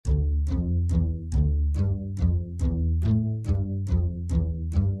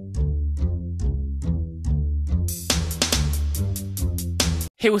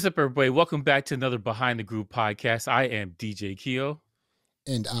Hey, what's up, everybody? Welcome back to another Behind the Groove podcast. I am DJ Keo.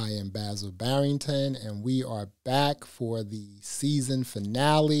 And I am Basil Barrington, and we are back for the season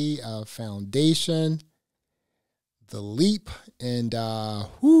finale of Foundation, The Leap, and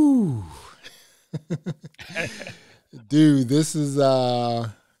dude, this is,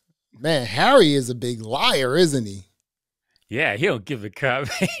 man, Harry is a big liar, isn't he? Yeah, he don't give a crap.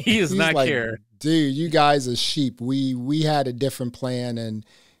 He does not like, care. Dude, you guys are sheep. We had a different plan, and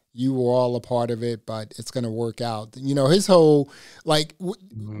you were all a part of it, but it's going to work out. You know, his whole, like,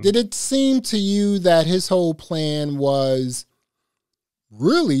 did it seem to you that his whole plan was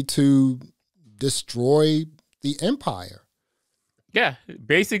really to destroy the Empire? Yeah,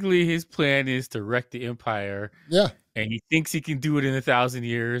 basically his plan is to wreck the Empire. Yeah. And he thinks he can do it in 1,000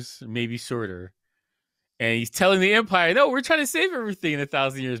 years, maybe shorter. And he's telling the Empire, no, we're trying to save everything in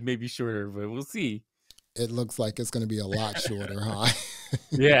 1,000 years, maybe shorter, but we'll see. It looks like it's going to be a lot shorter, huh?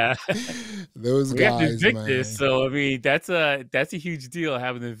 Yeah. Those we guys, have Invictus, man. so I mean that's a huge deal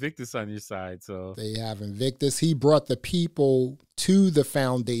having Invictus on your side. So they have Invictus. He brought the people to the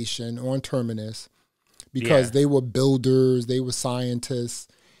Foundation on Terminus because they were builders, they were scientists,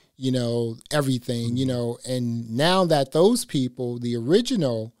 you know, everything, you know. And now that those people, the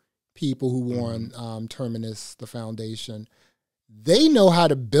original people who were on Terminus, the Foundation, they know how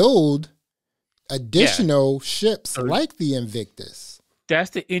to build additional ships like the Invictus.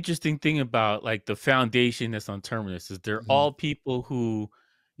 That's the interesting thing about like the Foundation that's on Terminus is they're all people who,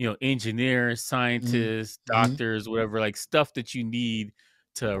 you know, engineers, scientists, doctors, whatever, like stuff that you need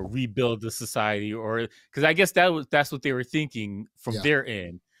to rebuild the society. Or because I guess that's what they were thinking from their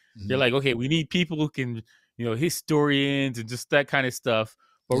end. They're like, okay, we need people who can, you know, historians and just that kind of stuff.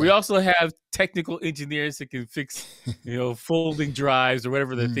 But we also have technical engineers that can fix, you know, folding drives or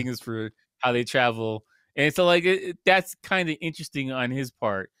whatever the thing is for how they travel. And so like that's kind of interesting on his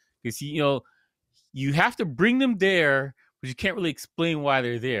part because you know, you have to bring them there, but you can't really explain why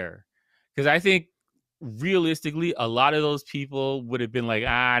they're there. Because I think realistically, a lot of those people would have been like,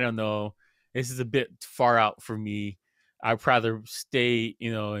 I don't know, this is a bit far out for me. I'd rather stay,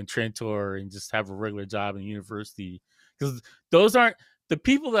 you know, in Trentor and just have a regular job in university. Because those aren't the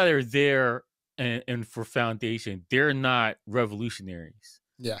people that are there and for Foundation, they're not revolutionaries.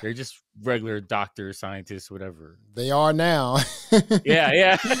 Yeah. They're just regular doctors, scientists, whatever. They are now.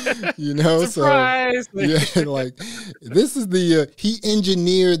 Yeah. You know, surprise! So yeah, like this is the he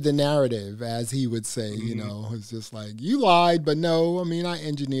engineered the narrative, as he would say, you know. It's just like, you lied, but no, I mean, I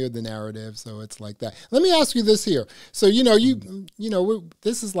engineered the narrative, so it's like that. Let me ask you this here. So, you know, you know,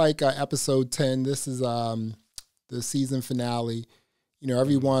 this is like episode 10. This is the season finale. You know,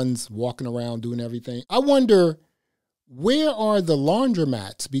 everyone's walking around doing everything. I wonder, where are the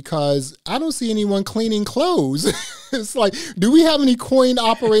laundromats? Because I don't see anyone cleaning clothes. It's like, do we have any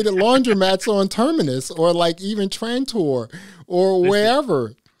coin-operated laundromats on Terminus or like even Trantor or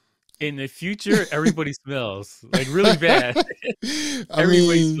wherever? In the future, everybody smells like really bad.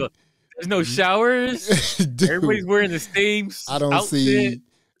 Everybody smells. There's no showers. Dude, everybody's wearing the same outfit.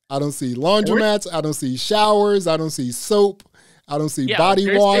 I don't see laundromats. I don't see showers. I don't see soap. I don't see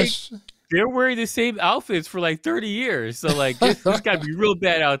body wash. They're wearing the same outfits for like 30 years. So like, it's got to be real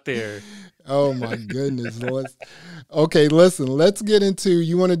bad out there. Oh my goodness. Okay, listen, let's get into,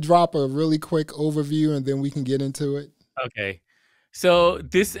 you want to drop a really quick overview and then we can get into it? Okay. So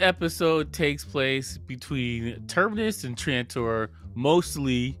this episode takes place between Terminus and Trantor,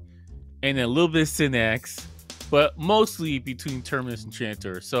 mostly, and a little bit of Synax, but mostly between Terminus and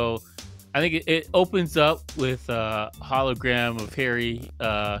Trantor. So I think it opens up with a hologram of Harry,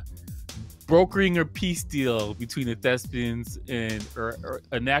 brokering a peace deal between the Thespians and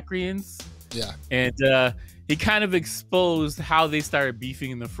Anacreans. Yeah. And he kind of exposed how they started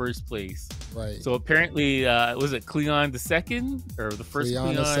beefing in the first place. Right. So apparently, was it Cleon II or the first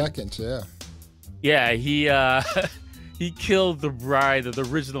Cleon? Cleon II, yeah. Yeah, he killed the bride of the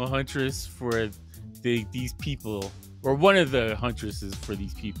original huntress for these people, or one of the huntresses for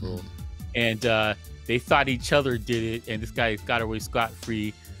these people. And they thought each other did it, and this guy got away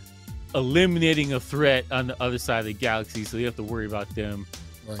scot-free, eliminating a threat on the other side of the galaxy, so you have to worry about them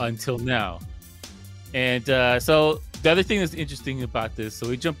until now. And so the other thing that's interesting about this, so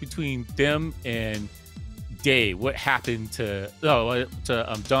we jump between them and Day. What happened to Dawn?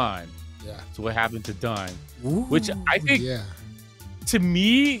 Yeah. So what happened to Dawn? Ooh, which I think, to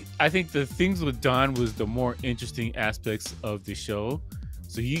me, I think the things with Dawn was the more interesting aspects of the show.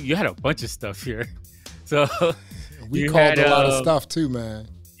 So you had a bunch of stuff here. So we called a lot of stuff too, man.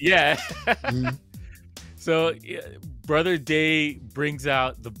 Yeah. So Brother Day brings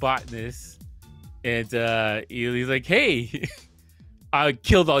out the botanist, and he's like, hey, I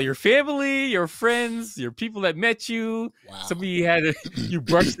killed all your family, your friends, your people that met you. Wow. Somebody you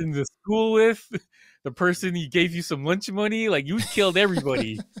brushed into school with, the person he gave you some lunch money. Like you killed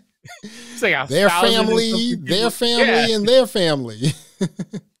everybody. It's like their family, and their family.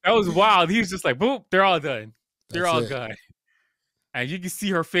 That was wild. He was just like, boom, they're all done. They're all it. gone. And you can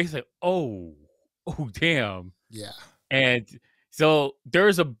see her face like, oh, damn. Yeah. And so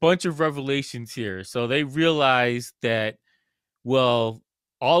there's a bunch of revelations here. So they realized that, well,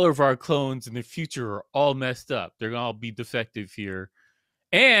 all of our clones in the future are all messed up. They're going to all be defective here.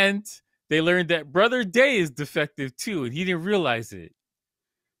 And they learned that Brother Day is defective too. And he didn't realize it.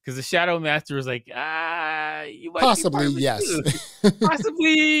 Because the Shadow Master was like, you might possibly, yes.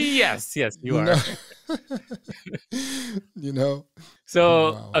 Possibly, yes, you are. You know?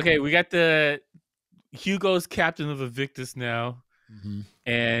 So, wow. Okay, we got Hugo's captain of Invictus now. Mm-hmm.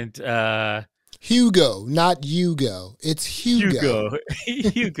 And Hugo, not Hugo. It's Hugo.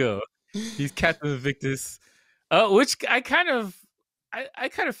 Hugo. He's captain of Invictus. Which I kind of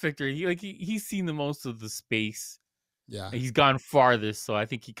figure he's seen the most of the space. Yeah. He's gone farthest, so I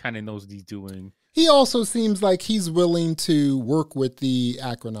think he kind of knows what he's doing. He also seems like he's willing to work with the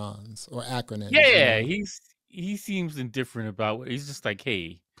acronyms. Yeah, you know? He seems indifferent about it. He's just like,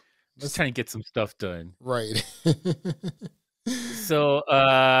 hey, just trying to get some stuff done. Right. So,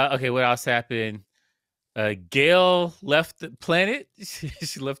 okay, what else happened? Gail left the planet.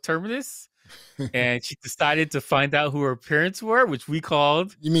 She left Terminus. And she decided to find out who her parents were, which we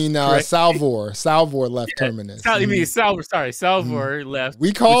called. You mean Salvor? Salvor left Terminus. You mean Salvor? Sorry, Salvor left.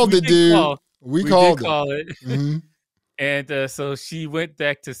 We called it, dude. We called it. Mm-hmm. And so she went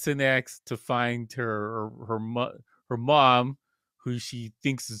back to Synapse to find her mom, who she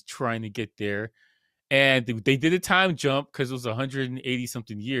thinks is trying to get there. And they did a time jump because it was 180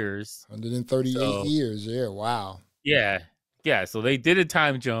 something years. 138 years. Yeah. Wow. Yeah. So they did a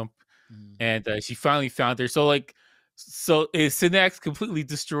time jump. And she finally found her. So is Synapse completely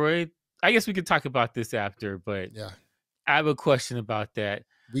destroyed? I guess we could talk about this after, but yeah, I have a question about that.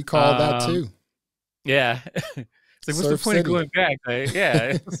 We call that too. Yeah. It's like, what's the point of going back? Right?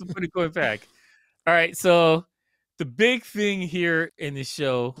 Yeah, what's the point of going back? All right, so the big thing here in the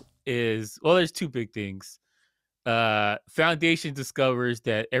show is, well, there's two big things. Foundation discovers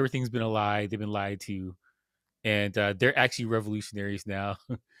that everything's been a lie. They've been lied to. And they're actually revolutionaries now.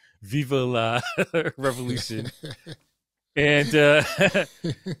 Viva la revolution. And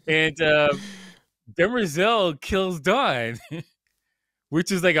Demerzel kills Dawn,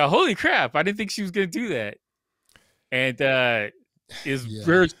 which is like a holy crap. I didn't think she was gonna do that. And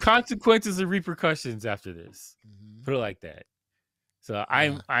there's consequences and repercussions after this. Mm-hmm. Put it like that. So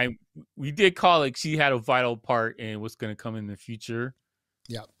we did call it, she had a vital part in what's gonna come in the future.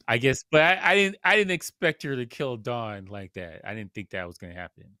 Yeah, I guess, but I didn't expect her to kill Dawn like that. I didn't think that was going to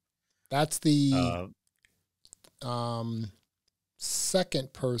happen. That's the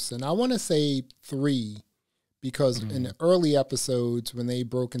second person. I want to say 3, because in the early episodes when they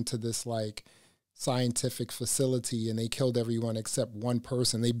broke into this like scientific facility and they killed everyone except one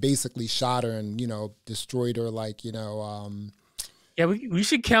person, they basically shot her and destroyed her like Yeah, we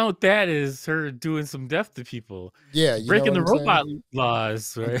should count that as her doing some death to people. Yeah, breaking the robot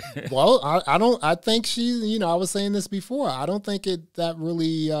laws, right? Well, I think she, I was saying this before. I don't think that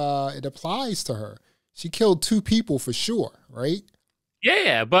really it applies to her. She killed 2 people for sure, right?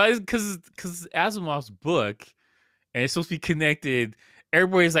 Yeah, but because Asimov's book, and it's supposed to be connected.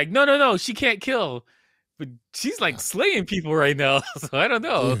 Everybody's like, no, she can't kill, but she's like slaying people right now. So I don't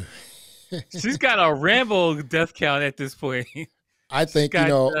know. She's got a Rambo death count at this point. I think,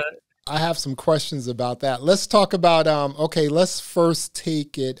 I have some questions about that. Let's talk about, let's first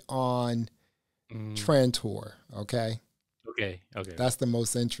take it on Trantor, okay? Okay. That's the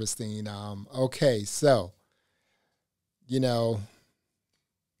most interesting. Okay, so, Day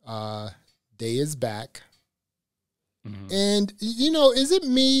is back. Mm-hmm. And, is it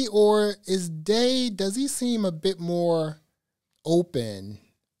me or is Day, does he seem a bit more open,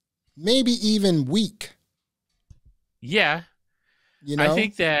 maybe even weak? Yeah. I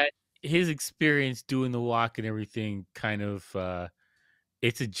think that his experience doing the walk and everything kind of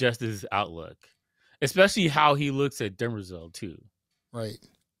it's adjusted his outlook, especially how he looks at Demerzel too. Right.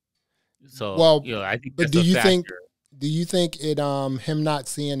 So, I think. But do you think it him not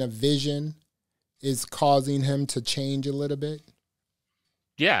seeing a vision is causing him to change a little bit?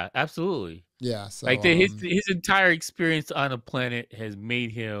 Yeah, absolutely. Yeah. So like his entire experience on a planet has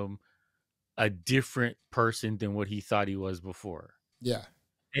made him a different person than what he thought he was before. Yeah.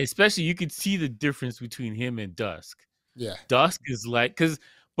 And especially you could see the difference between him and Dusk. Yeah. Dusk is like, because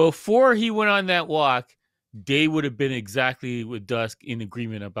before he went on that walk, they would have been exactly with Dusk in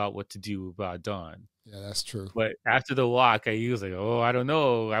agreement about what to do about Dawn. Yeah, that's true. But after the walk, he was like, "Oh, I don't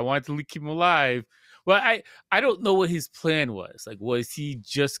know. I wanted to keep him alive." Well, I don't know what his plan was. Like, was he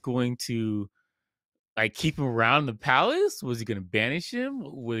just going to like keep him around the palace? Was he going to banish him?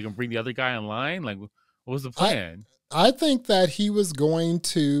 Was he going to bring the other guy online? Like, what was the plan? I think that he was going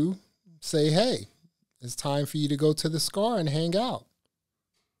to say, "Hey, it's time for you to go to the Scar and hang out."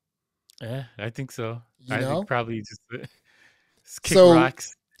 Yeah, I think so. You I know? think probably just kick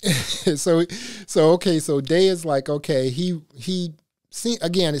rocks. So okay, so Day is like, okay,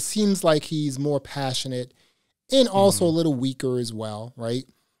 again, it seems like he's more passionate and also a little weaker as well, right?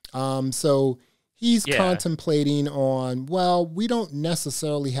 So he's contemplating on, well, we don't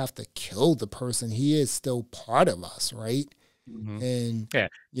necessarily have to kill the person. He is still part of us, right? And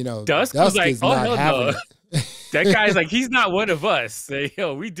Dusk was like, is not having it. That guy's like, he's not one of us. Say,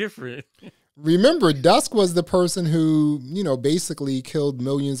 yo, we different. Remember, Dusk was the person who, basically killed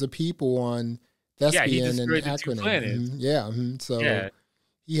millions of people on Thespian and Acronym. So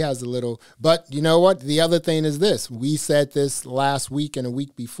he has a little. But you know what? The other thing is this. We said this last week and a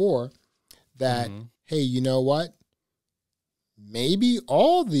week before that, hey, you know what? Maybe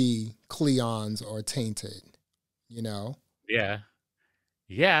all the Cleons are tainted, Yeah.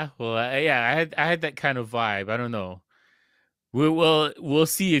 Yeah. Well, I had that kind of vibe. I don't know. We'll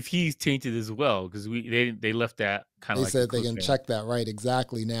see if he's tainted as well, because they left that kind of. They said they can check that, right?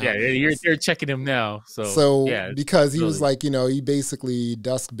 Exactly. Now, they're checking him now. Because he was like,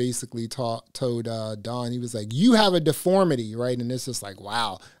 Dusk basically told Dawn, he was like, you have a deformity, right? And it's just like,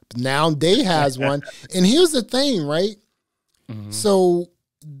 wow. Now Day has one, and here's the thing, right? So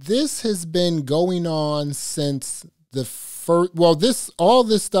this has been going on since the first. Well, all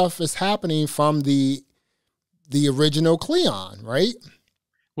this stuff is happening from the original Cleon, right?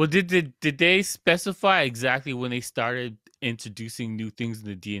 Well, did they specify exactly when they started introducing new things in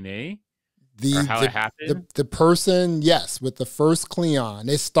the DNA? Or how it happened? The person, yes, with the first Cleon.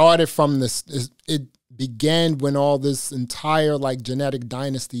 It started from this. It began when all this entire genetic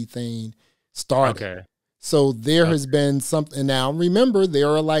dynasty thing started. Okay. So there has been something. Now, remember,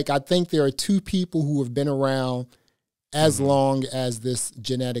 I think there are two people who have been around as long as this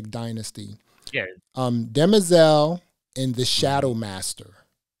genetic dynasty. Yeah. Demoiselle and the Shadow Master.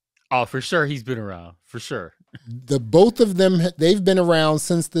 Oh, for sure he's been around. For sure. Both of them, they've been around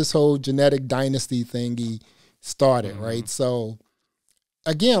since this whole genetic dynasty thingy started, right? So,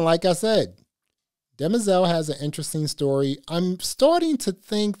 again, like I said, Demoiselle has an interesting story. I'm starting to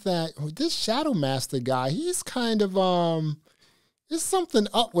think that this Shadow Master guy, he's kind of, there's something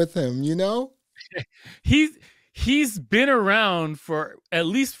up with him, He's been around for, at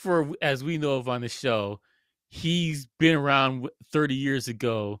least for, as we know of on the show, he's been around 30 years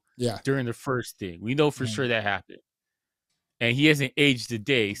ago during the first thing. We know for sure that happened. And he hasn't aged a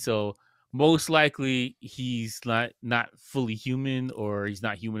day. So most likely he's not fully human, or he's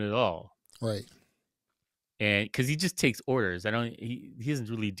not human at all. Right. And because he just takes orders. He doesn't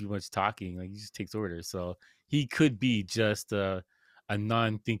really do much talking. He just takes orders. So he could be just a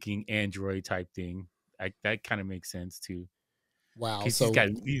non-thinking android type thing. That kind of makes sense too. Wow. So he's got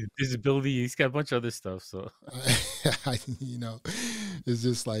visibility. He's got a bunch of other stuff. So, it's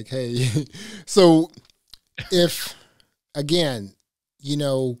just like, hey, so if, again,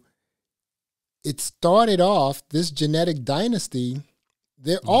 it started off, this genetic dynasty,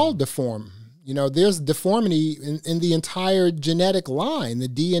 they're all deformed. There's deformity in the entire genetic line, the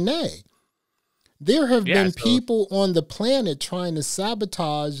DNA. There have been people on the planet trying to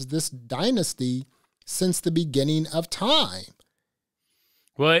sabotage this dynasty since the beginning of time.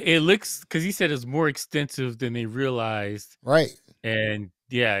 Well, it looks, because he said it's more extensive than they realized. Right. And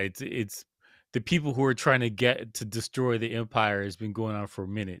it's the people who are trying to get to destroy the empire has been going on for a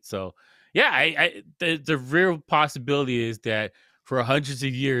minute. So the real possibility is that for hundreds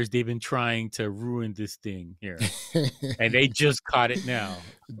of years they've been trying to ruin this thing here. And they just caught it now.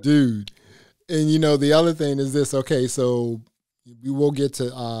 Dude. And the other thing is this. Okay, so we will get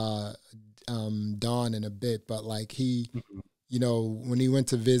to Dawn in a bit, but he when he went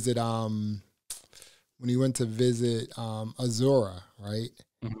to visit Azura, right?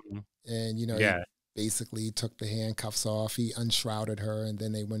 And he basically took the handcuffs off, he unshrouded her, and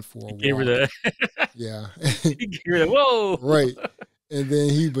then they went for a walk. Gave her the he gave her the whoa. Right. And then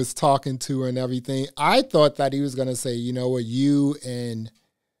he was talking to her and everything. I thought that he was gonna say, you know what, you and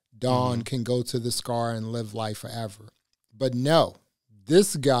Dawn can go to the Scar and live life forever. But no,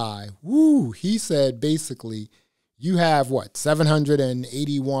 this guy, he said basically, you have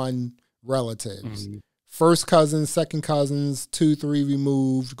 781 relatives. first cousins, second cousins, 2, 3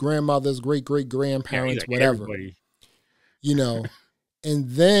 removed, grandmothers, great great grandparents, whatever. Everybody. You know, and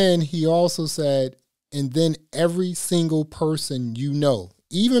then he also said, and then every single person you know,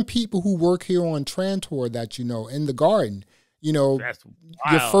 even people who work here on Trantor that you know, in the garden, you know,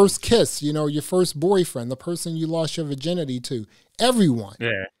 your first kiss, you know, your first boyfriend, the person you lost your virginity to, everyone.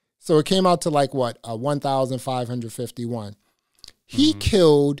 Yeah. So it came out to like what, 1,551. He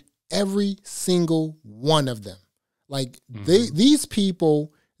killed every single one of them. Like these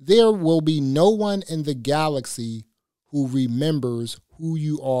people, there will be no one in the galaxy who remembers who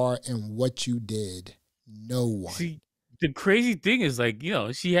you are and what you did. No one. See, the crazy thing is, like, you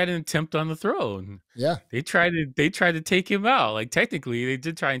know, she had an attempt on the throne. Yeah. They tried to take him out. Like, technically, they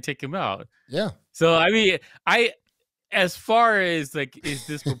did try and take him out. Yeah. So, I mean, as far as, like, is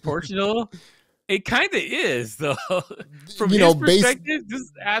this proportional? It kind of is, though. From his perspective, this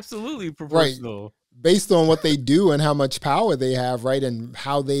is absolutely proportional. Right. Based on what they do and how much power they have, right, and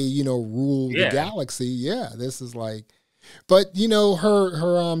how they, you know, rule the galaxy. Yeah, this is like, but you know,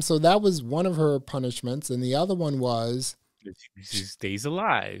 her so that was one of her punishments, and the other one was she stays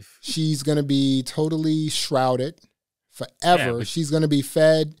alive. She's gonna be totally shrouded forever. Yeah, she's gonna be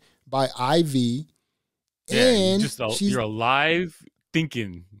fed by IV, and you're alive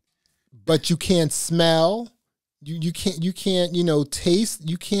thinking. But you can't smell. You can't, you know, taste.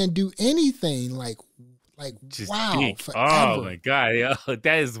 You can't do anything. Like just wow, forever. Oh my God, yo,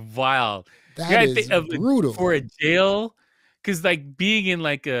 that is wild. That is brutal for a jail, because like being in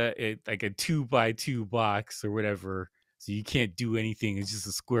like a 2x2 box or whatever, so you can't do anything. It's just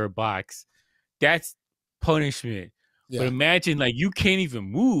a square box. That's punishment. Yeah. But imagine like you can't even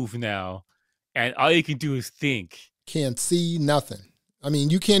move now, and all you can do is think. Can't see nothing. I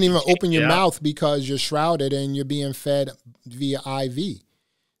mean, you can't even open your mouth because you're shrouded and you're being fed via IV.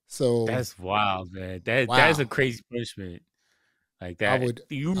 So that's wild, man. That's a crazy punishment. Like that.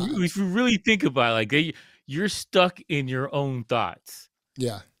 If you really think about it, like you're stuck in your own thoughts.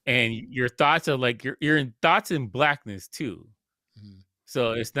 Yeah. And your thoughts are like you're in thoughts in blackness too. Mm-hmm.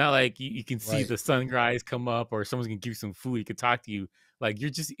 So it's not like you can see the sunrise come up or someone's gonna give you some food. He can talk to you. Like you're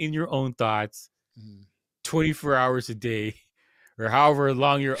just in your own thoughts 24 hours a day. Or however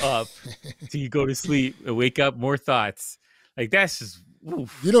long you're up till you go to sleep and wake up, more thoughts. Like that's just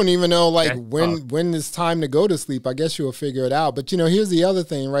oof. You don't even know like when it's time to go to sleep. I guess you'll figure it out. But you know, here's the other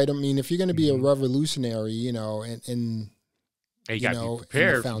thing, right? I mean, if you're going to be a revolutionary, you know, and you know, be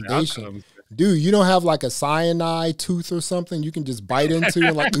prepared in the foundation, dude, you don't have like a cyanide tooth or something you can just bite into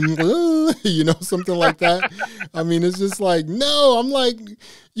and like, you know, something like that. I mean, it's just like, no, I'm like,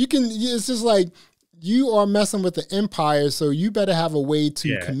 you can. It's just like. You are messing with the empire, so you better have a way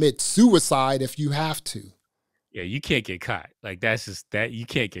to commit suicide if you have to. Yeah, you can't get caught. Like that's just that you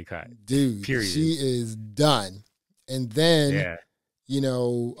can't get caught, dude. Period. She is done. And then, you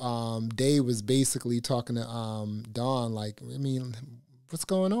know, Dave was basically talking to Dawn, like, I mean, what's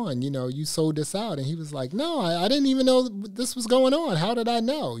going on? You know, you sold this out, and he was like, no, I didn't even know this was going on. How did I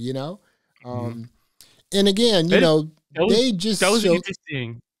know? You know, and again, you know, they just that was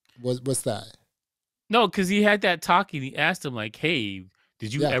interesting. What's that? No, because he had that talk and he asked him like, hey,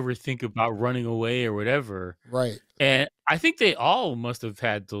 did you ever think about running away or whatever? Right. And I think they all must have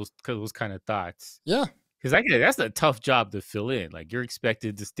had those kind of thoughts. Yeah. Because that's a tough job to fill in. Like you're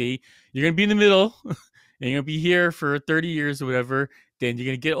expected to stay, you're going to be in the middle and you're going to be here for 30 years or whatever. Then you're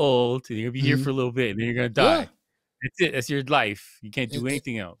going to get old and you're going to be here for a little bit and then you're going to die. Yeah. That's it. That's your life. You can't do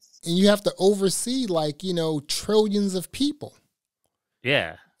anything else. And you have to oversee like, you know, trillions of people.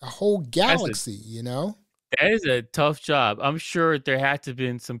 Yeah. A whole galaxy, you know? That is a tough job. I'm sure there had to have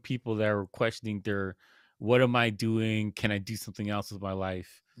been some people that were questioning what am I doing? Can I do something else with my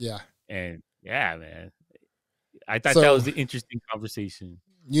life? Yeah. And yeah, man. I thought that was an interesting conversation.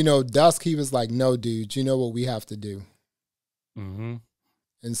 You know, Dusk, he was like, no, dude, you know what we have to do? Mm-hmm.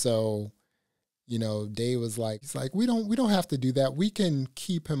 And so, you know, Dave was like, he's like, we don't have to do that. We can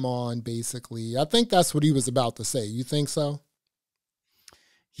keep him on, basically. I think that's what he was about to say. You think so?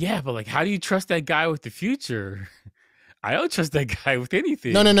 Yeah, but like, how do you trust that guy with the future? I don't trust that guy with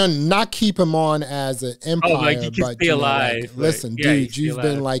anything. No, not keep him on as an empire. Oh, like you can stay alive. Like, listen, dude, you've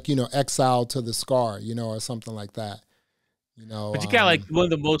been like, you know, exiled to the scar, you know, or something like that. You know, but you got like one of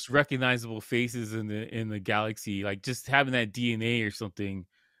the most recognizable faces in the galaxy. Like just having that DNA or something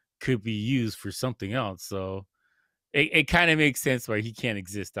could be used for something else. So it kind of makes sense why he can't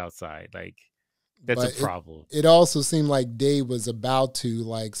exist outside. Like. That's a problem. It also seemed like Dave was about to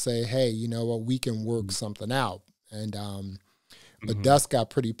like say, hey, you know what, we can work something out. And but Dusk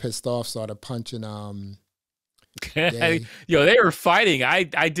got pretty pissed off, started punching Yo, they were fighting.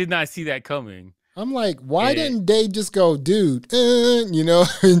 I did not see that coming. I'm like, why And, didn't they just go, dude, you know,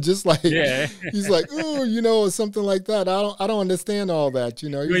 and just like, yeah. he's like, oh, you know, or something like that. I don't understand all that. You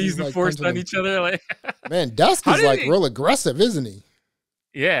know, You he's use just the like force punching on him. each other, like Man, Dusk how is did like he? real aggressive, isn't he?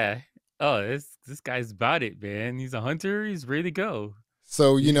 Yeah. Oh, this guy's about it, man. He's a hunter. He's ready to go.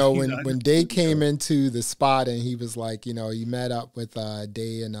 So, you know, He's when Day 100% ready to came go. into the spot and he was like, you know, he met up with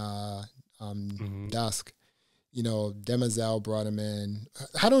Day and Mhm. Dusk, you know, Demoiselle brought him in.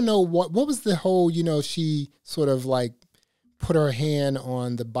 I don't know what was the whole, you know, she sort of like put her hand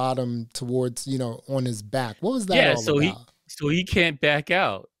on the bottom towards, you know, on his back. What was that Yeah, all about? so he can't back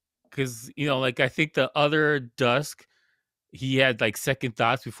out because like I think the other Dusk, he had like second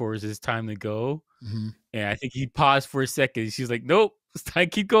thoughts before it was his time to go, Hmm. and I think he paused for a second. She's like, "Nope, it's time.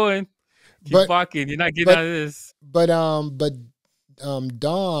 Keep going, keep But walking. You're not getting but out of this." but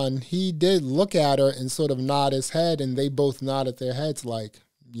Don, he did look at her and sort of nod his head, and they both nodded their heads, like,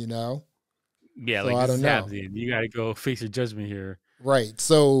 you know. Yeah, So like I this don't is know. happening. You got to go face your judgment here. Right.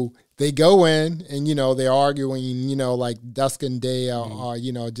 So they go in and, you know, they're arguing, you know, like Dusk and Day Mhm, are,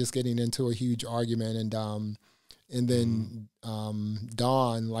 you know, just getting into a huge argument. And mhm. then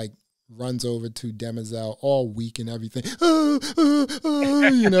Dawn like runs over to Demoiselle all weak and everything,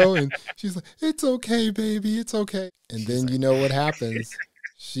 you know, and she's like, it's okay, baby. It's okay. And She's then, you like, know what happens?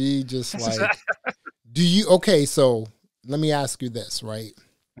 She just like, okay, so let me ask you this, right?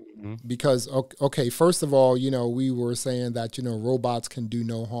 Mhm. Because okay, first of all, you know, we were saying that, you know, robots can do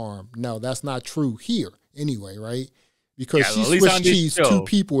no harm. No, that's not true here anyway, right? Because Yeah, she well, at least switched on this cheese two show,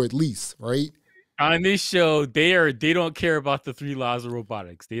 people at least, right? they don't care about the three laws of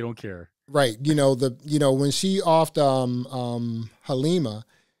robotics. They don't care. Right. You know, when she offed Halima,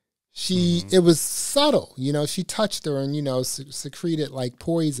 Mhm. it was subtle, you know, she touched her and, you know, secreted like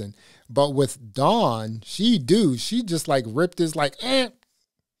poison. But with Dawn, she just like ripped his like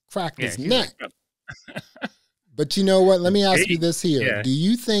cracked Yeah, his she's like, neck. But you know what? Let me ask you "Hey." this here. Yeah. Do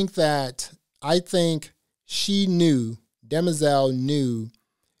you think that I think she knew, Demoiselle knew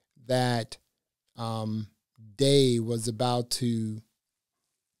that um, Day was about to,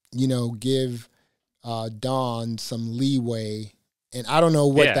 you know, give Dawn some leeway. And I don't know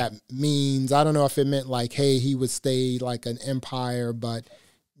what Yeah. that means. I don't know if it meant like, hey, he would stay like an empire, but,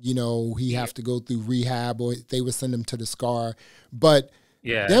 you know, he Yeah. have to go through rehab or they would send him to the scar. But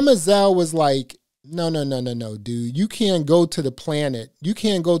Yeah. Demoiselle was like, no, no, no, no, no, dude. You can't go to the planet. You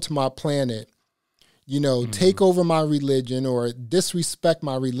can't go to my planet, you know, Mhm, take over my religion or disrespect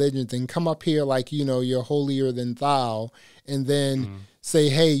my religion, then come up here like, you know, you're holier than thou, and then mhm. say,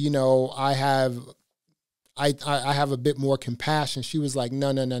 hey, you know, I have a bit more compassion. She was like,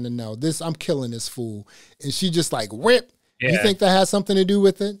 no, no, no, no, no. I'm killing this fool. And she just like, whip. You Yeah. think that has something to do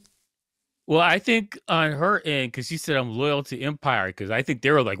with it? Well, I think on her end, because she said I'm loyal to Empire, because I think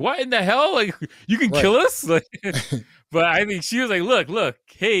they were like, "What in the hell? Like, you can kill Right. us?" Like, but I think she was like, "Look,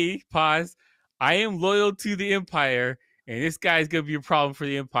 hey, pause. I am loyal to the Empire, and this guy's gonna be a problem for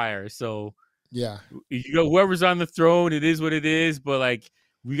the Empire. So, Yeah. whoever's on the throne, it is what it is. But like,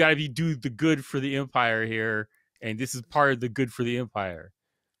 we got to do the good for the Empire here, and this is part of the good for the Empire."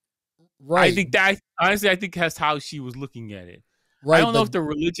 I Right. think that honestly, I think that's how she was looking at it. I Right. don't know But if the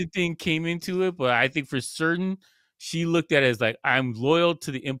religion thing came into it, but I think for certain she looked at it as like, I'm loyal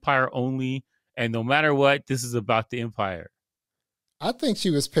to the empire only, and no matter what, this is about the empire. I think she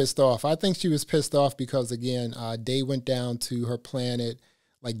was pissed off. I think she was pissed off because again, Day went down to her planet,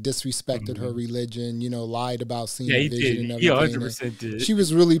 like disrespected her Mhm. religion, you know, lied about Yeah, seeing a he vision did. and He everything. And 100% did. she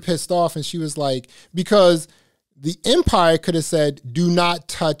was really pissed off, and she was like, because the Empire could have said, "Do not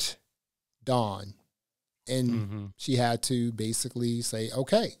touch Dawn," and Hmm. she had to basically say,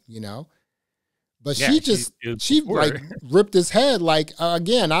 "Okay," you know. But Yeah, it was she like before. ripped his head. Like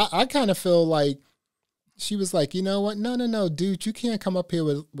again, I kind of feel like she was like, you know what? No, no, no, dude, you can't come up here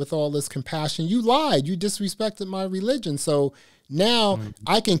with all this compassion. You lied. You disrespected my religion. So now Mhm,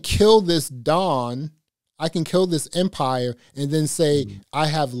 I can kill this Dawn. I can kill this empire and then say mhm. I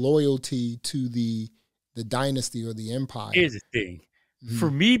have loyalty to the dynasty or the empire. Here's the thing. For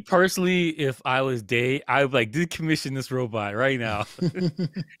Mhm. me personally, if I was Day, I would like decommission this robot right now.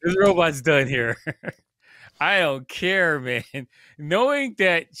 This robot's done here. I don't care, man. Knowing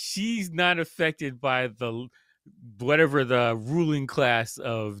that she's not affected by the whatever the ruling class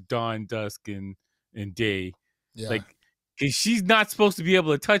of dawn, dusk, and day, Yeah. like, because she's not supposed to be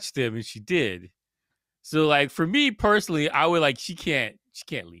able to touch them, and she did. So, like, for me personally, I would like she can't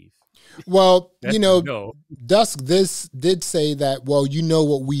leave. Well, That's you a know, no. Dusk this did say that, well, you know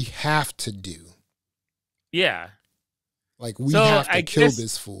what we have to do. Yeah. Like we So have to I kill guess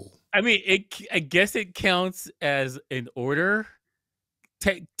this fool. I mean it. I guess it counts as an order.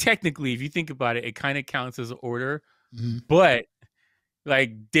 technically, if you think about it, it kind of counts as an order, Mm-hmm. but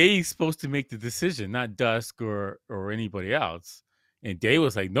like Day's supposed to make the decision, not Dusk or anybody else. And Day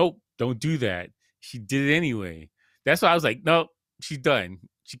was like, nope, don't do that. She did it anyway. That's why I was like, nope, she's done.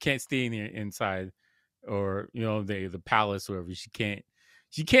 She can't stay in here inside, or the palace, or whatever. She can't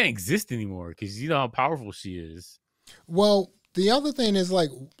exist anymore because you know how powerful she is. Well, the other thing is like,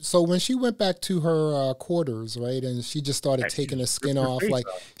 so when she went back to her quarters, right, and she just started taking her skin off, like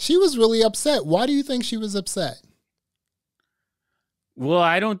she was really upset. Why do you think she was upset? Well,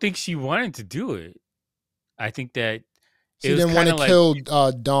 I don't think she wanted to do it. I think that she didn't want to kill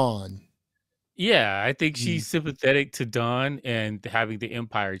Dawn. Yeah, I think she's sympathetic to Dawn and having the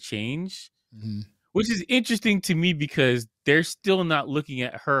Empire change, which is interesting to me because they're still not looking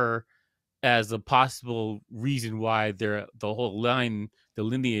at her as a possible reason why the whole the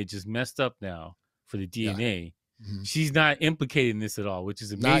lineage is messed up now for the DNA. Yeah. She's not implicated in this at all, which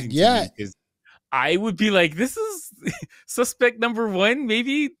is amazing to me because I would be like, this is suspect number 1,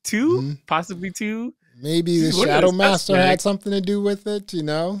 maybe 2, possibly 2. Maybe the Shadow Master had something to do with it,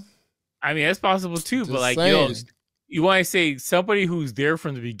 I mean, that's possible too, just but like, you want to say somebody who's there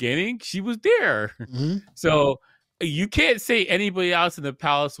from the beginning, she was there. So you can't say anybody else in the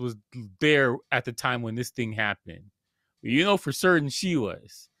palace was there at the time when this thing happened. You know for certain she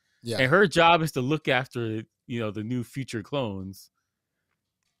was. Yeah. And her job is to look after, the new future clones.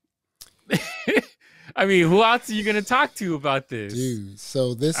 I mean, who else are you going to talk to about this? Dude,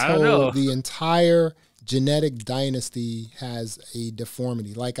 so the entire genetic dynasty has a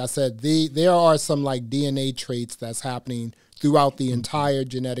deformity. Like I said, there are some like DNA traits that's happening throughout the entire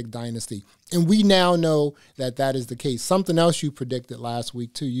genetic dynasty. And we now know that that is the case. Something else you predicted last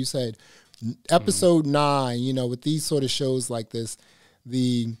week too. You said episode 9, with these sort of shows like this,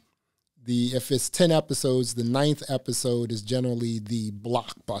 if it's 10 episodes, the 9th episode is generally the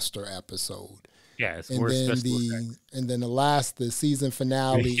blockbuster episode. Yeah, it's and then the season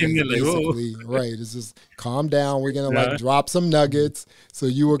finale is basically right. It's just calm down. We're gonna drop some nuggets. So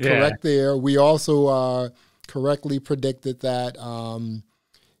you were correct there. We also correctly predicted that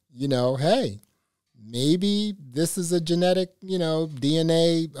hey, maybe this is a genetic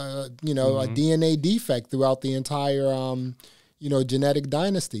DNA a DNA defect throughout the entire genetic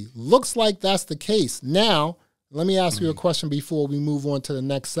dynasty. Looks like that's the case. Now, let me ask you a question before we move on to the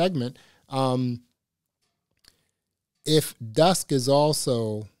next segment. If Dusk is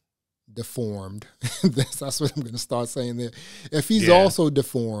also deformed, that's what I'm going to start saying there. If he's also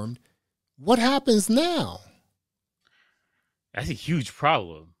deformed, what happens now? That's a huge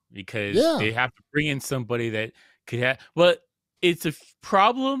problem because they have to bring in somebody that could have. Well, it's a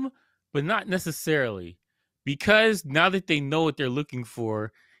problem, but not necessarily, because now that they know what they're looking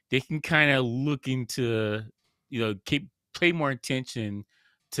for, they can kind of look into, pay more attention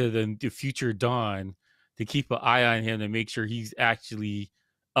to the future Dawn, to keep an eye on him to make sure he's actually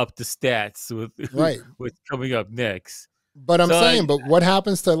up to stats with what's coming up next. But I'm saying, but what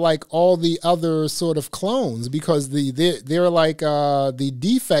happens to like all the other sort of clones? Because they're like the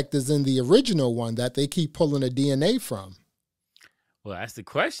defect is in the original one that they keep pulling the DNA from. Well, that's the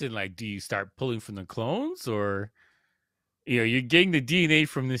question. Like, do you start pulling from the clones, or you're getting the DNA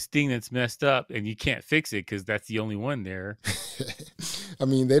from this thing that's messed up and you can't fix it because that's the only one there. I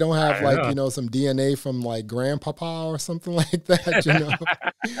mean, they don't have some DNA from like grandpapa or something like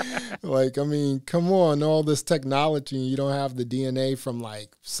that, Like, I mean, come on, all this technology, you don't have the DNA from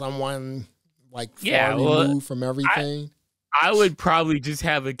like someone like far removed from everything. I would probably just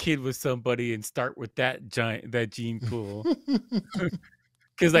have a kid with somebody and start with that gene pool.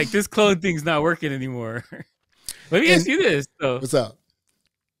 Because like this clone thing's not working anymore. Let me ask you this, though. What's up?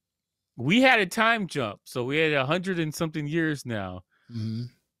 We had a time jump, so we had 100 and something years now.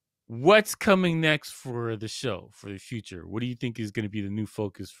 What's coming next for the show, for the future? What do you think is going to be the new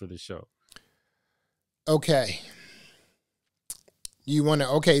focus for the show? Okay.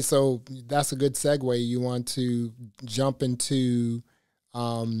 So that's a good segue. You want to jump into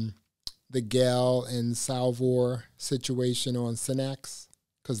the Gale and Salvor situation on Synax?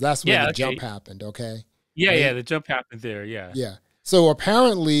 Because that's where the jump happened, okay? Yeah, the jump happened there, yeah. Yeah. So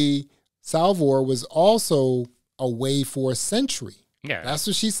apparently Salvor was also away for a century. Yeah. That's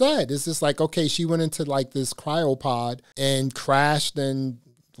what she said. It's just like, okay, she went into like this cryopod and crashed and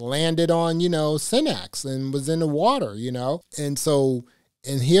landed on, Synax and was in the water, And so,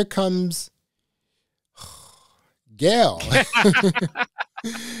 and here comes Gale.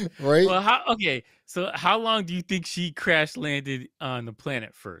 Right? Well, so how long do you think she crash landed on the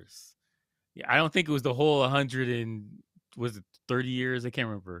planet first? Yeah, I don't think it was the whole 100 and was it 30 years? I can't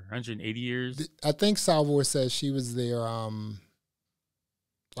remember. 180 years? I think Salvor says she was there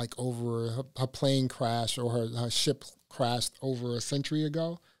like over her plane crash or her ship crashed over a century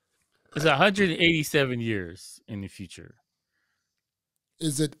ago. It's 187 years in the future.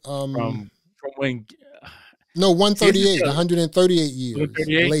 Is it from when? no, See, this is 138, 138 years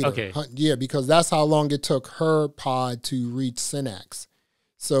 138. later. Okay. Yeah, because that's how long it took her pod to reach Synax.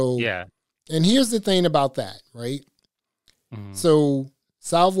 So, Yeah. and here's the thing about that, right? Mm-hmm. So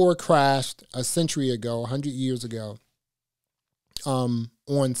Salvor crashed a century ago, 100 years ago, on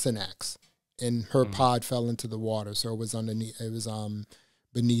Synax, and her pod fell into the water. So it was underneath. It was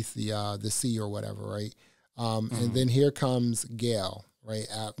beneath the sea or whatever, right? And then here comes Gail, right?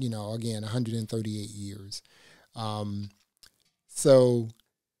 Again, 138 years. So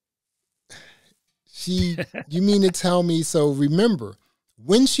you mean to tell me? So remember,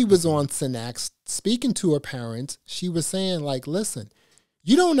 when she was on Synax speaking to her parents, she was saying like, "Listen,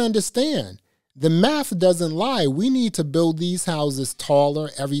 you don't understand. The math doesn't lie. We need to build these houses taller,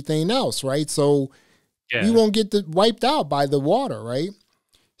 everything else, right? So we won't get wiped out by the water, right?"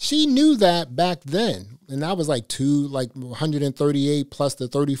 She knew that back then, and that was like 138 plus the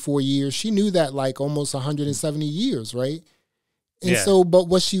 34 years. She knew that like almost 170 years, right? And so, but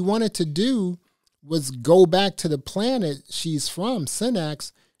what she wanted to do was go back to the planet she's from,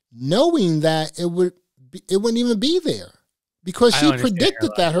 Synax, knowing that it wouldn't even be there because she predicted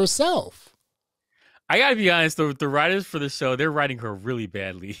that herself. I gotta be honest, the writers for the show, they're writing her really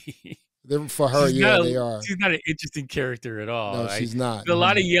badly. For her, they are. She's not an interesting character at all. No, she's not. There's a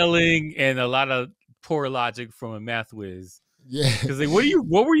lot of yelling and a lot of poor logic from a math whiz. Yeah, because like,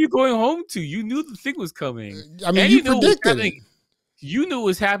 what were you going home to? You knew the thing was coming. I mean, you predicted it. You knew it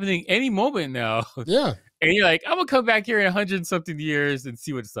was happening any moment now. Yeah, and you're like, I'm gonna come back here in 100-something years and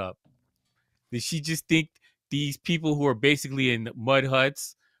see what's up. Did she just think these people who are basically in mud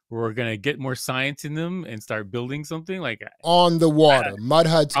huts were gonna get more science in them and start building something like on the water, mud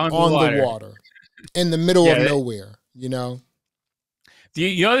huts on the water, in the middle of nowhere? You know.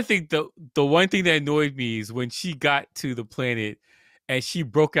 The other thing, the one thing that annoyed me is when she got to the planet and she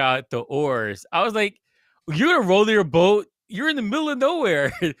broke out the oars. I was like, "You're gonna roll your boat? You're in the middle of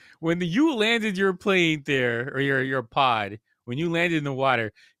nowhere." When you landed your plane there or your pod, when you landed in the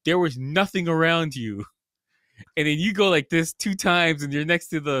water, there was nothing around you. And then you go like this 2 times, and you're next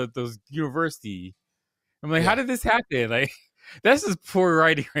to those university. I'm like, how did this happen? Like, that's just poor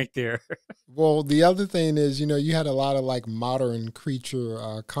writing right there. Well, the other thing is, you had a lot of like modern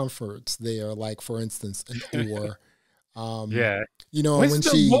creature comforts there. Like, for instance, an oar. What's when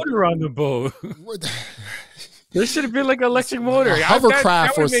the motor on the boat? There should have been like an electric motor, a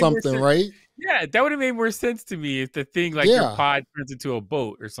hovercraft or something, right? Yeah, that would have made more sense to me if the thing like your pod turns into a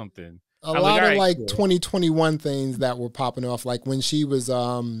boat or something. A lot of like 2021 things that were popping off, like when she was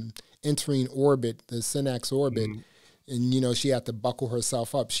entering orbit, the Synax orbit, and she had to buckle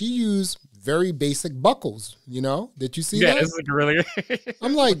herself up. She used very basic buckles. Did you see that? Yeah, it's like really.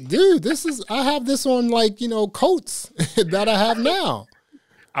 I'm like, dude, I have this on like coats that I have now.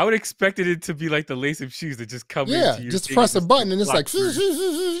 I would expected it to be like the lace-up shoes that just come into your just press a button and it's like,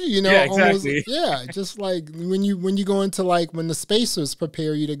 yeah, exactly. Almost, just like when you go into like when the spacers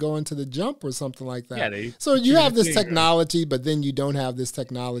prepare you to go into the jump or something like that. Yeah, so you have this technology, but then you don't have this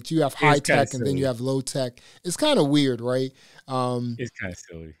technology. You have high tech and then you have low tech. It's kind of weird, right? It's kind of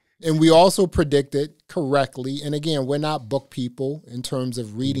silly. And we also predicted correctly. And again, we're not book people in terms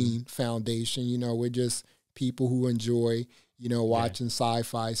of reading foundation. We're just people who enjoy watching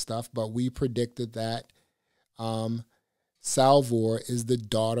sci-fi stuff, but we predicted that Salvor is the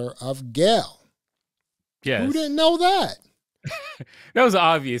daughter of Gail. Yes. Who didn't know that? That was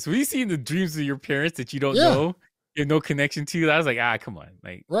obvious. When you see in the dreams of your parents that you don't know, you have no connection to, I was like, come on.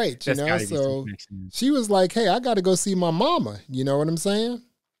 Like, right, so she was like, hey, I got to go see my mama. You know what I'm saying?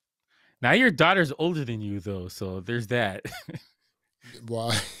 Now your daughter's older than you, though, so there's that.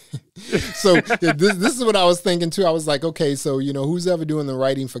 Why? So this is what I was thinking too. I was like, okay, so who's ever doing the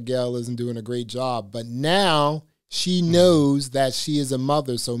writing for Gail isn't doing a great job, but now she knows that she is a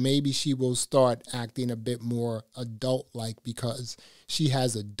mother, so maybe she will start acting a bit more adult-like because she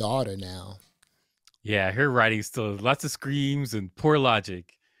has a daughter now. Yeah, her writing still lots of screams and poor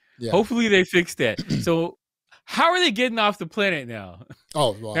logic. Yeah. Hopefully they fix that. So how are they getting off the planet now?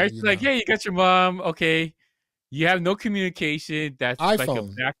 Oh, well, it's like, hey, you got your mom, okay. You have no communication. That's iPhone. Like a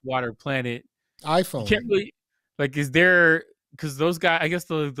backwater planet. iPhone. You can't really, like, is there, because those guys, I guess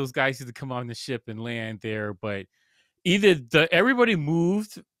those guys need to come on the ship and land there, but either everybody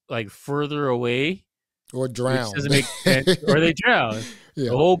moved like further away or drowned. Which doesn't make sense, or they drowned. Yeah.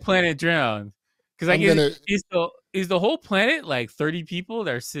 The whole planet drowned. Because is the whole planet like 30 people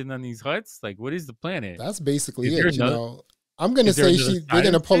that are sitting on these huts? Like, what is the planet? That's basically it. I'm gonna Is there say another they're side of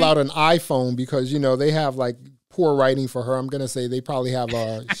gonna the pull thing? out an iPhone because they have like poor writing for her. I'm gonna say they probably have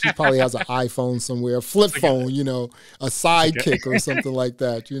she probably has an iPhone somewhere, a flip Like a phone, a like a sidekick or something like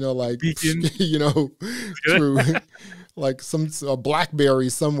that. Like beacon. true, like a BlackBerry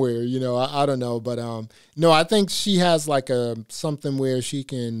somewhere. I don't know, but no, I think she has like a something where she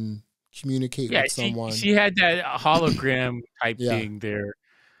can communicate Yeah, with someone. she had that hologram type Yeah, thing there.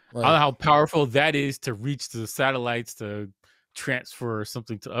 I don't right. know how powerful that is to reach the satellites to transfer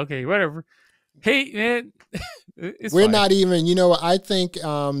something to. Okay, whatever. Hey, man, it's We're fine. not even, I think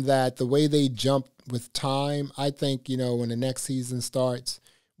that the way they jump with time, I think, when the next season starts,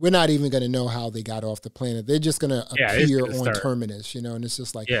 we're not even going to know how they got off the planet. They're just going to Yeah, it's appear gonna on start. Terminus, and it's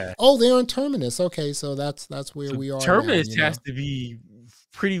just like, Yeah. oh, they're on Terminus. Okay, so that's where So we are now, Terminus has to be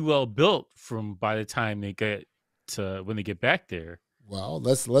pretty well built from by the time they get to when they get back there. Well,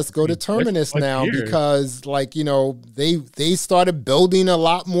 let's It's go gonna to be a Terminus bunch of now years. because they started building a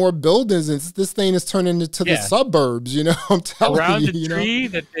lot more buildings and this thing is turning into the Yeah. suburbs, I'm telling Around you, the tree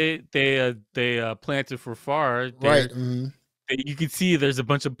that they planted for far, Right. you can see there's a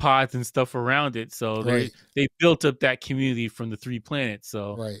bunch of pods and stuff around it. So Right. they built up that community from the 3 planets.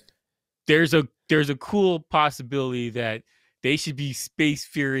 So Right. there's a cool possibility that they should be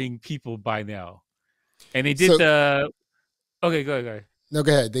space-fearing people by now. And they did So the okay, go ahead. no,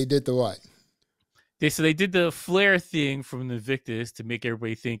 go ahead. They did the what? They did the flare thing from the Invictus to make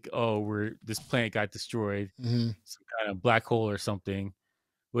everybody think, oh, this planet got destroyed, some kind of black hole or something,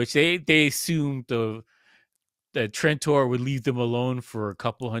 which they assumed that Trentor would leave them alone for a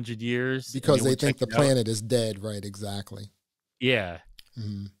couple hundred years Because they think the check it out. planet is dead, right? Exactly. Yeah.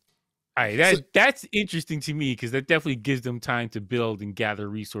 Mm-hmm. All right, that's interesting to me because that definitely gives them time to build and gather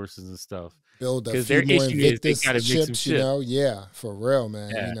resources and stuff. Build a Because few their more issue is they Invictus got to make some ships, ships. Yeah, for real,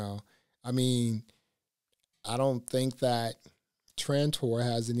 man. Yeah. I mean, I don't think that Trantor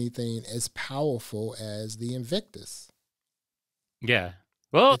has anything as powerful as the Invictus. Yeah.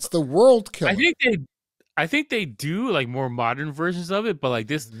 Well, it's the world killer. I think they do like more modern versions of it, but like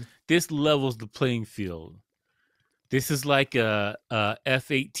this levels the playing field. This is like a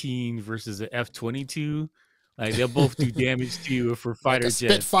F-18 versus a F-22. Like they'll both do damage to you for fighter like a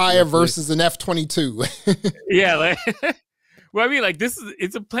jets. Spitfire versus an F-22. Yeah, like well, I mean, like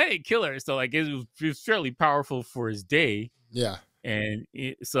it's a planet killer, so like it was fairly powerful for his day. Yeah, and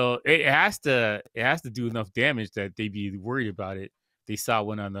so it has to do enough damage that they'd be worried about it. They saw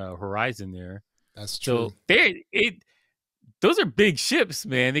one on the horizon there. That's true. So those are big ships,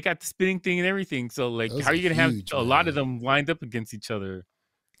 man. They got the spinning thing and everything. So like, those how are you gonna huge, have a lot of them lined up against each other?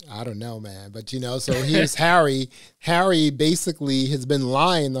 I don't know, man. But so here's Harry. Harry basically has been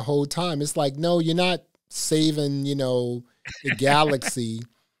lying the whole time. It's like, no, you're not saving, the galaxy.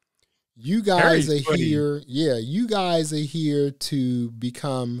 You guys are here. Yeah, you guys are here to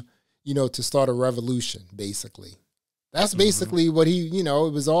become, to start a revolution, basically. That's basically what he,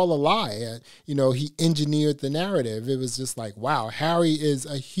 it was all a lie. He engineered the narrative. It was just like, wow, Harry is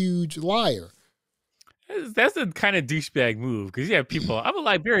a huge liar. That's a kind of douchebag move because you have people. I'm a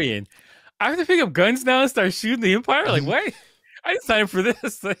librarian. I have to pick up guns now and start shooting the Empire. Like, what? I didn't sign up for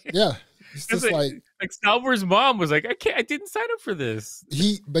this. Yeah, it's just like Star Wars mom was like, I didn't sign up for this.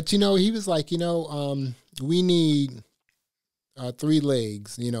 But he was like, we need 3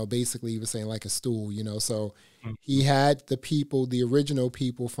 legs. Basically, he was saying like a stool. So he had the original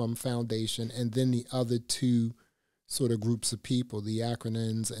people from Foundation, and then the other 2 sort of groups of people, the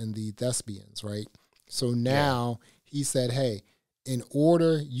Acronins and the Thespians, right? So now he said, hey, in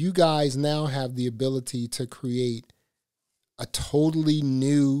order, you guys now have the ability to create a totally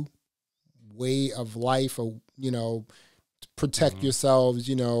new way of life, or, protect yourselves,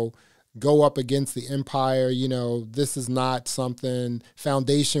 go up against the Empire. This is not something,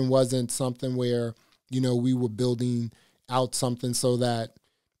 Foundation wasn't something where, we were building out something so that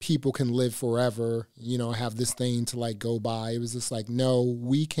people can live forever, have this thing to like go by. It was just like, no,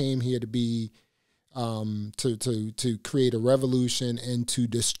 we came here to be, to create a revolution and to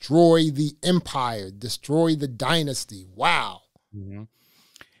destroy the Empire, destroy the dynasty. Wow. Mm-hmm.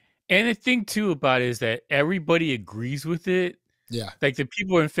 And the thing too about it is that everybody agrees with it. Yeah. Like the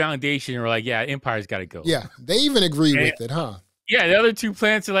people in Foundation are like, yeah, Empire's got to go. Yeah. They even agree with it, huh? Yeah. The other 2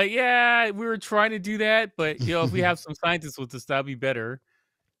 planets are like, yeah, we were trying to do that, but if we have some scientists with us, that'll be better.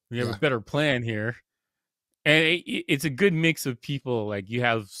 We have a better plan here. And it's a good mix of people. Like you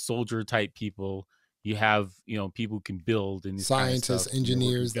have soldier type people, you have, people who can build and scientists, kind of stuff,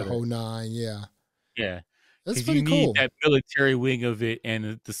 engineers, the whole 9. Yeah. Yeah. That's pretty you cool. need that military wing of it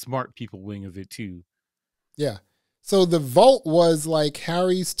and the smart people wing of it too. Yeah. So the vault was like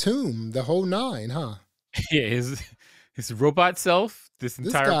Harry's tomb, the whole 9, huh? Yeah. his robot self. This This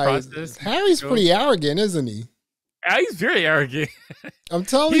entire guy process. Harry's pretty arrogant, isn't he? He's very arrogant. I'm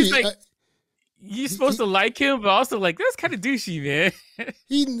telling He's you. like, you're supposed to like him, but also like that's kind of douchey, man.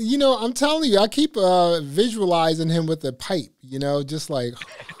 I'm telling you, I keep visualizing him with a pipe, just like,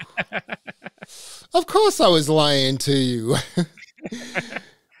 of course I was lying to you.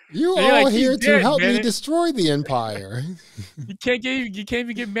 You're all like, here to help man. me destroy the empire. You can't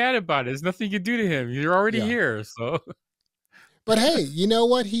even get mad about it. There's nothing you can do to him. You're already here, so. But hey, you know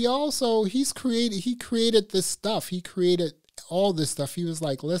what? He created this stuff. He created all this stuff. He was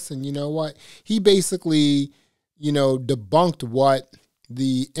like, listen, you know what? He basically, debunked what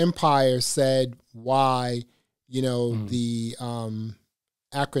the empire said, why, the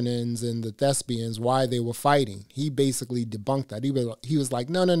Acronins and the Thespians, why they were fighting. He basically debunked that. He was like,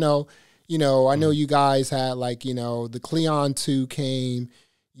 no. I know you guys had the Cleon 2 came,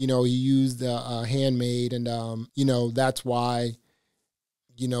 he used the handmaid and, that's why,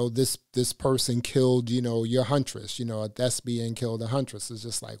 this person killed, your huntress, a thespian killed a huntress. It's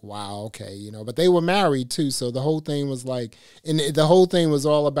just like, wow, okay, but they were married too. So the whole thing was like, and the whole thing was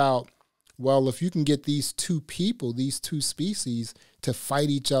all about, well, if you can get these two people, these two species to fight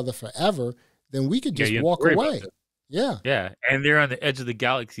each other forever, then we could just walk away. Yeah. Yeah. And they're on the edge of the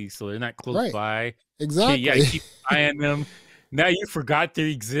galaxy, so they're not close by. Exactly. You gotta keep an eye on them. Now you forgot they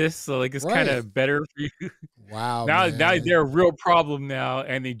exist, so like it's kind of better for you. Wow. Now they're a real problem now,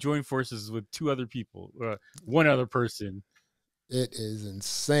 and they join forces with two other people, one other person. It is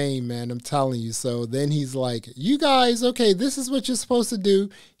insane, man. I'm telling you. So then he's like, you guys, okay, this is what you're supposed to do.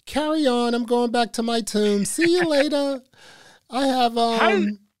 Carry on. I'm going back to my tomb. See you later. I have How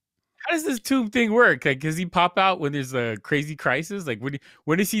does this tomb thing work? Like, does he pop out when there's a crazy crisis? Like,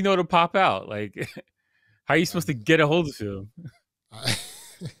 when does he know to pop out? Like, how are you supposed to get a hold of him?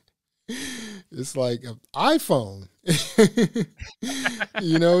 It's like an iPhone.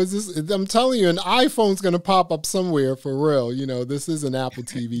 I'm telling you, an iPhone's going to pop up somewhere for real. This is an Apple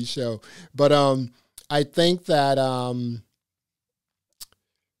TV show. But I think that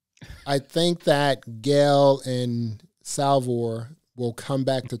Gail and Salvor will come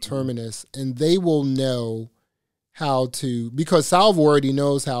back to Terminus, and they will know how to, because Salvor already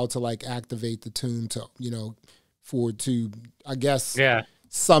knows how to activate the tomb to, I guess,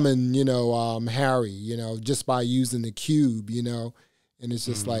 summon, Harry, just by using the cube, and it's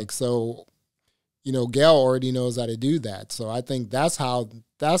just like, so, Gail already knows how to do that. So I think that's how,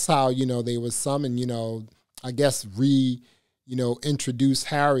 they would summon, I guess, introduce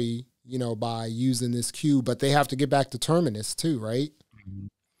Harry, by using this cube, but they have to get back to Terminus too, right?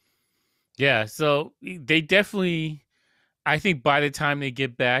 Yeah. So they definitely, I think by the time they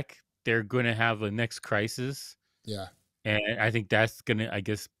get back, they're going to have a next crisis. Yeah. And I think that's going to, I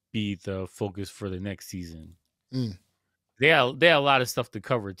guess, be the focus for the next season. They have a lot of stuff to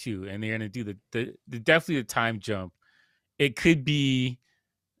cover too. And they're going to do the definitely the time jump. It could be,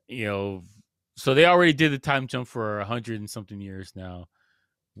 so they already did the time jump for 100 and something years now.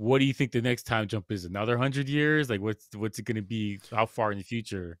 What do you think the next time jump is? Another 100 years? Like what's it going to be? How far in the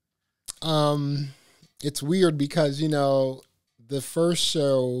future? It's weird because, the first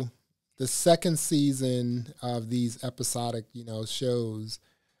show, the second season of these episodic, shows,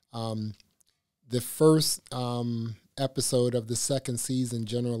 the first episode of the second season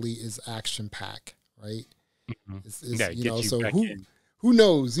generally is action pack, right? So who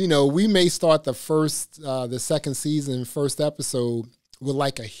knows? We may start the second season, first episode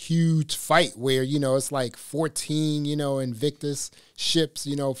with a huge fight where, it's 14, Invictus ships,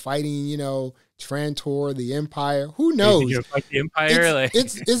 fighting, Trantor, the Empire. Who knows? Like the Empire?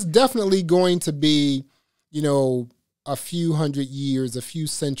 It's definitely going to be, a few hundred years, a few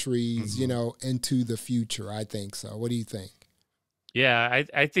centuries, into the future, I think so. What do you think? Yeah,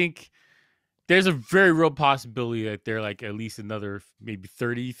 I think there's a very real possibility that they're at least another maybe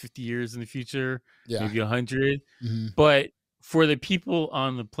 30, 50 years in the future, maybe 100. But for the people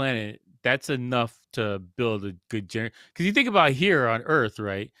on the planet, that's enough to build a good generation. Because you think about here on Earth,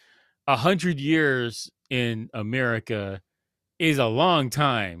 right? 100 years in America is a long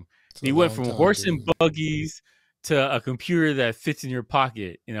time. They went from horse and buggies to a computer that fits in your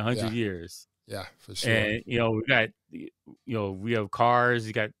pocket in 100 years. Yeah, for sure. And we got, we have cars,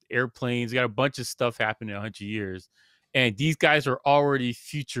 you got airplanes, you got a bunch of stuff happening in 100 years, and these guys are already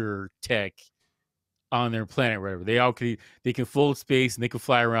future tech on their planet, or whatever. They can fold space and they can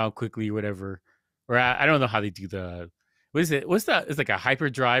fly around quickly, or whatever. Or I don't know how they do what is it? What's that? It's like a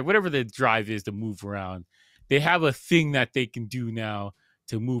hyperdrive, whatever the drive is to move around. They have a thing that they can do now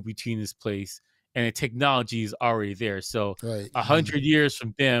to move between this place, and the technology is already there. So 100 years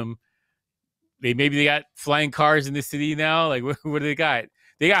from them, maybe they got flying cars in the city now. Like what do they got?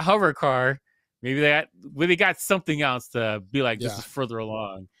 They got hover car. Maybe they got something else to be like this Yeah. is further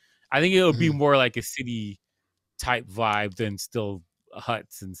along. I think it'll be Mhm. more like a city type vibe than still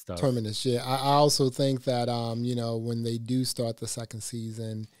huts and stuff. Terminus. Yeah. I also think that you know, when they do start the second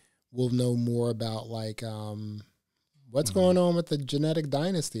season, we'll know more about like what's going on with the genetic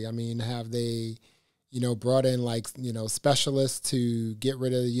dynasty. I mean, have they, you know, brought in like, you know, specialists to get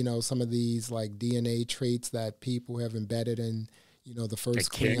rid of, you know, some of these like DNA traits that people have embedded in, you know, the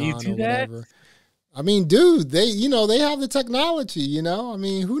first Cleon or whatever. I mean, dude, they, you know, they have the technology, you know, I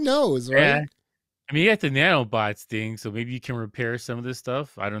mean, who knows, right? Yeah. I mean, you got the nanobots thing, so maybe you can repair some of this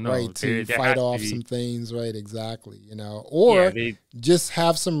stuff. I don't know. Right, to There fight has to off be. some things, right, exactly, you know. Or just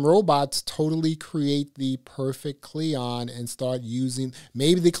have some robots totally create the perfect Cleon and start using,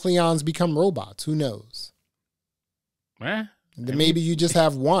 maybe the Cleons become robots, who knows? Maybe you just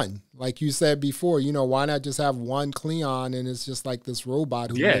have one, like you said before, you know, why not just have one Cleon and it's just like this robot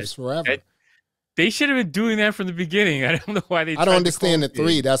who lives forever? They should have been doing that from the beginning. I don't know why they I don't understand the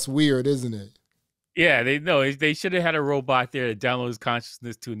 3. That's weird, isn't it? Yeah, they should have had a robot there to download his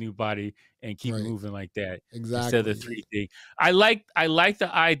consciousness to a new body and keep moving like that. Exactly. Instead of the 3 thing. I like the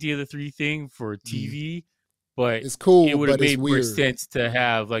idea of the 3 thing for TV, but it's cool. It would have made more weird. sense to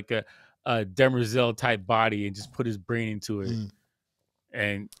have like a Demerzel type body and just put his brain into it.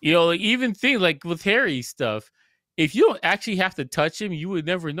 And you know, like even things like with Harry stuff, if you don't actually have to touch him, you would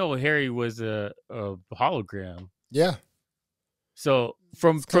never know Harry was a hologram. Yeah. So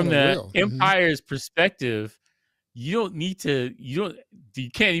from the Empire's perspective, you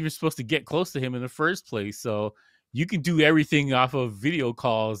can't even supposed to get close to him in the first place. So you can do everything off of video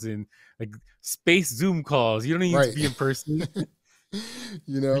calls and like space Zoom calls. You don't need to be in person.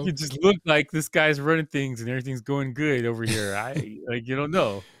 You know, you can just look like this guy's running things and everything's going good over here. You don't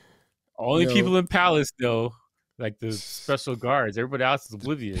know. Only people in Palace know, like the special guards. Everybody else is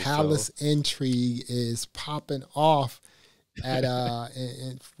oblivious. Palace intrigue is popping off at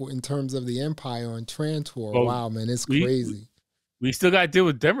in terms of the Empire on Trantor. Well, wow, man, it's crazy. We still got to deal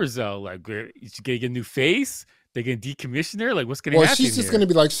with Demerzel. Like, you should get a new face. They can decommission her. Like, what's going to happen? Well, she's just going to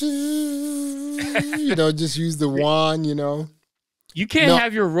be like, you know, just use the wand. You know, you can't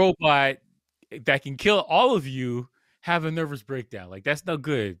have your robot that can kill all of you have a nervous breakdown. Like, that's no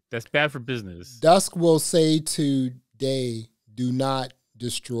good. That's bad for business. Dusk will say to Day, "Do not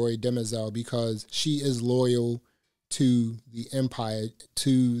destroy Demerzel because she is loyal to the Empire,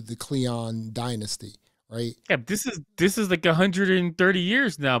 to the Cleon dynasty." Right? Yeah, this is like 130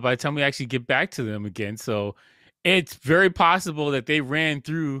 years now by the time we actually get back to them again. So it's very possible that they ran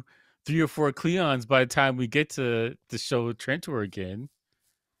through 3 or 4 Cleons by the time we get to the show Trantor again.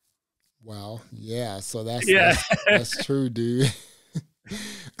 Wow. Yeah. So that's true, dude.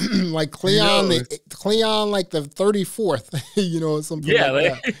 Like Cleon, Cleon, like the 34th, you know, something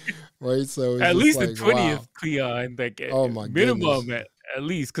like that. Right. So it's at least like, the 20th Cleon, like oh my minimum at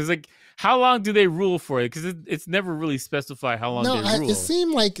least, because like how long do they rule for it? Because it's never really specified how long they rule. It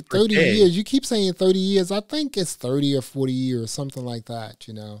seemed like 30 years. You keep saying 30 years. I think it's 30 or 40 years, something like that,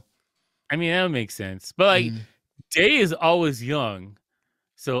 you know. I mean, that would make sense. But like Day is always young.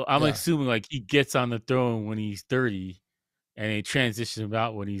 So I'm assuming like he gets on the throne when he's 30 and they transition him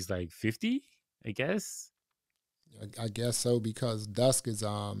out when he's like 50, I guess. I guess so, because Dusk is you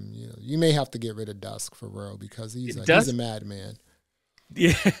know, you may have to get rid of Dusk for real because he's a madman.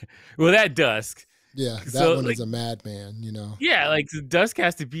 Yeah. Well, that Dusk. Yeah, that one is a madman, you know. Yeah, like Dusk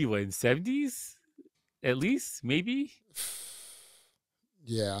has to be what, in 70s? At least, maybe?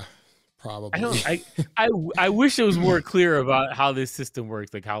 Yeah. Probably. I wish it was more clear about how this system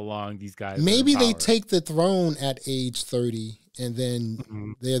works, like how long these guys. Maybe they take the throne at age 30, and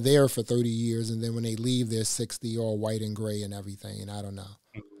then they're there for 30 years, and then when they leave, they're 60, all white and gray and everything. And I don't know,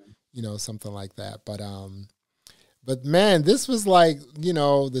 you know, something like that. But man, this was like, you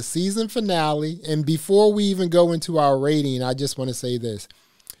know, the season finale. And before we even go into our rating, I just want to say this.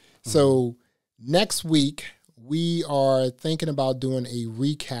 So next week, we are thinking about doing a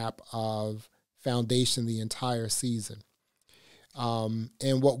recap of Foundation, the entire season. And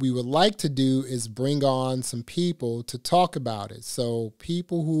what we would like to do is bring on some people to talk about it. So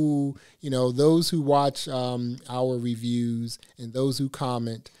people who, you know, those who watch our reviews and those who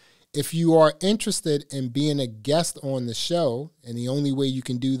comment, if you are interested in being a guest on the show, and the only way you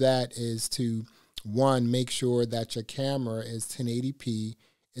can do that is to, one, make sure that your camera is 1080p,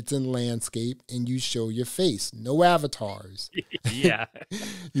 it's in landscape, and you show your face. No avatars. Yeah.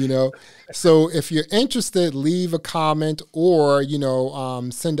 You know? So if you're interested, leave a comment or, you know,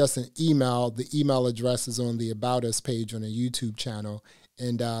 send us an email. The email address is on the About Us page on the YouTube channel.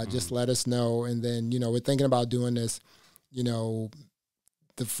 and just let us know. And then, we're thinking about doing this,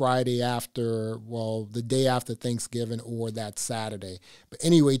 the Friday after, the day after Thanksgiving or that Saturday. But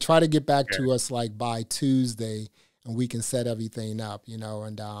anyway, try to get back to us like by Tuesday, and we can set everything up,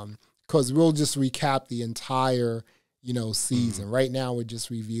 and because we'll just recap the entire, season. Right now, we're just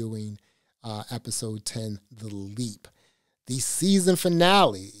reviewing episode 10, The Leap. The season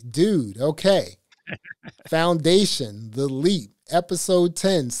finale. Dude, okay. Foundation, The Leap, episode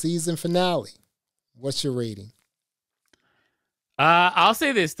 10, season finale. What's your rating? I'll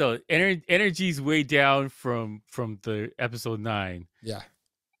say this though, energy's way down from the episode 9. Yeah,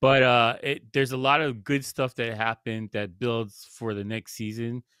 but there's a lot of good stuff that happened that builds for the next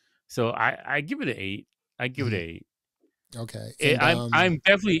season. So I give it an 8. I give it an 8. Okay, I'm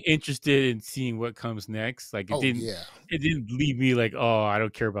definitely interested in seeing what comes next. Like it didn't leave me like, oh, I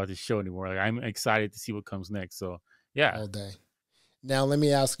don't care about this show anymore. Like I'm excited to see what comes next. So yeah, all day. Now let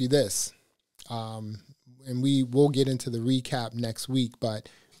me ask you this. And we will get into the recap next week, but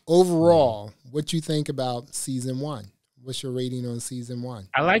overall, what you think about season 1? What's your rating on season 1?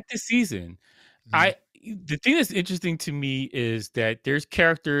 I like the season. The thing that's interesting to me is that there's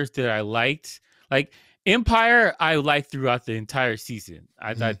characters that I liked. Like Empire, I liked throughout the entire season.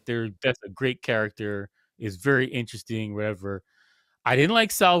 I thought that's a great character, is very interesting, whatever. I didn't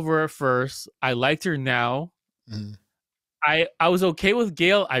like Salvor at first. I liked her now. I was okay with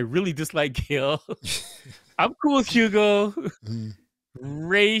Gale. I really dislike Gale. I'm cool with Hugo.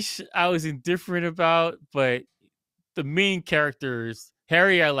 Raish, I was indifferent about, but the main characters,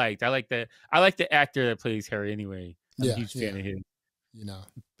 Harry, I liked. I like that. I like the actor that plays Harry anyway. I'm a huge fan of him.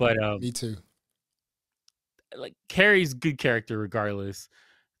 But me too. Like Harry's a good character regardless.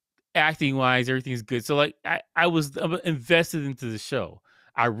 Acting wise, everything's good. So like I was invested into the show.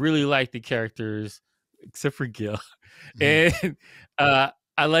 I really like the characters, except for Gil. And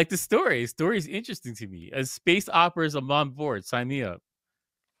I like the story. The story is interesting to me. As space operas, I'm on board. Sign me up.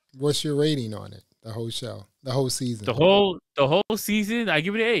 What's your rating on it? The whole show, the whole season. The whole season, I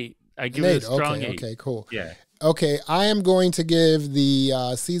give it an 8. I give it a strong 8. Okay, cool. Yeah. Okay, I am going to give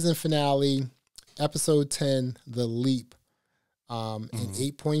the season finale, episode 10, The Leap, an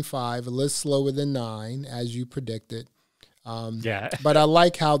 8.5, a little slower than 9, as you predicted. But I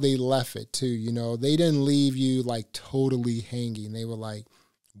like how they left it too. They didn't leave you like totally hanging. They were like,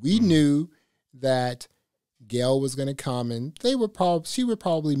 we knew that Gail was going to come, and she would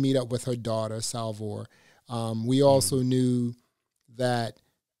probably meet up with her daughter Salvor. We also knew that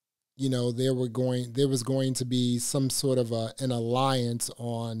there was going to be some sort of an alliance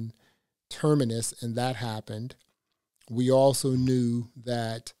on Terminus, and that happened. We also knew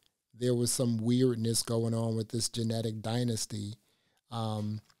that there was some weirdness going on with this genetic dynasty.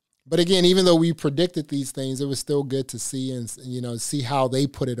 But again, even though we predicted these things, it was still good to see and see how they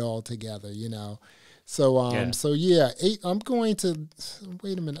put it all together. So yeah, 8. I'm going to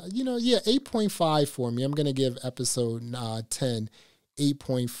wait a minute. 8.5 for me. I'm going to give episode 10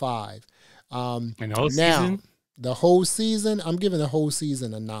 8.5. And the whole season? The whole season, I'm giving the whole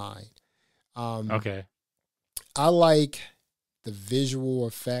season a 9. Okay. I like the visual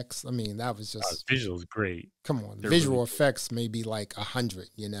effects. I mean, that was just visuals great. Come on, the visual effects may be like 100.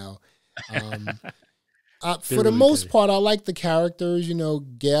 For the most part, I like the characters.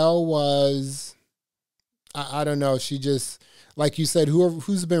 Gail was, I don't know. She just, like you said,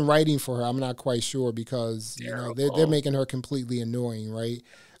 who's been writing for her, I'm not quite sure because they're making her completely annoying, right?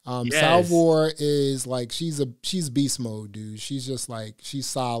 Yes. Salvor is like she's beast mode, dude. She's just like she's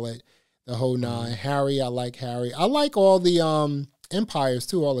solid. The whole 9. Harry, I like Harry. I like all the empires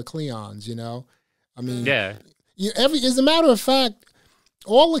too, all the Cleons, I mean, as a matter of fact,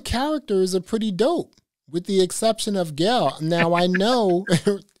 all the characters are pretty dope, with the exception of Gale. Now I know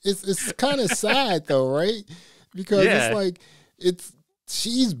it's kind of sad though, right? Because it's like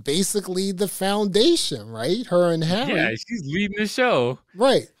she's basically the foundation, right? Her and Harry. Yeah, she's leading the show.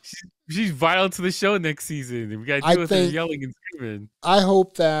 Right. She's vital to the show next season. We got to deal with her yelling and screaming. I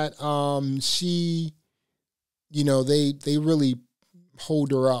hope that she, they really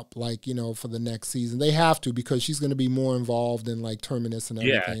hold her up, like, for the next season. They have to, because she's going to be more involved in like Terminus and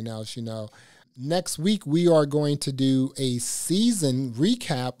everything else, Next week, we are going to do a season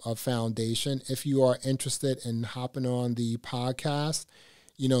recap of Foundation. If you are interested in hopping on the podcast,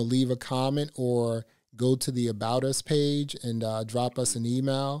 leave a comment or go to the About Us page and drop us an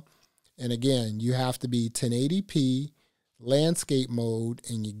email. And again, you have to be 1080p, landscape mode,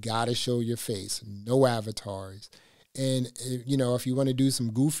 and you got to show your face. No avatars. And, if you want to do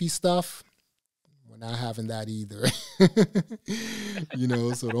some goofy stuff, we're not having that either. You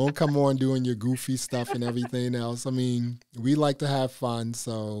know, so don't come on doing your goofy stuff and everything else. I mean, we like to have fun,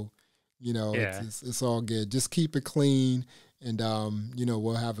 so you know, Yeah. it's all good. Just keep it clean, and you know,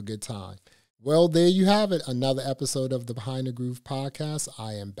 we'll have a good time. Well, there you have it. Another episode of the Behind the Groove podcast.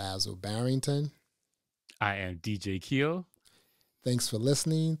 I am Basil Barrington. I am DJ Keo. Thanks for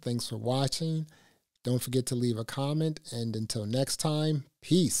listening. Thanks for watching. Don't forget to leave a comment. And until next time,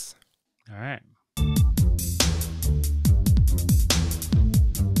 peace. All right.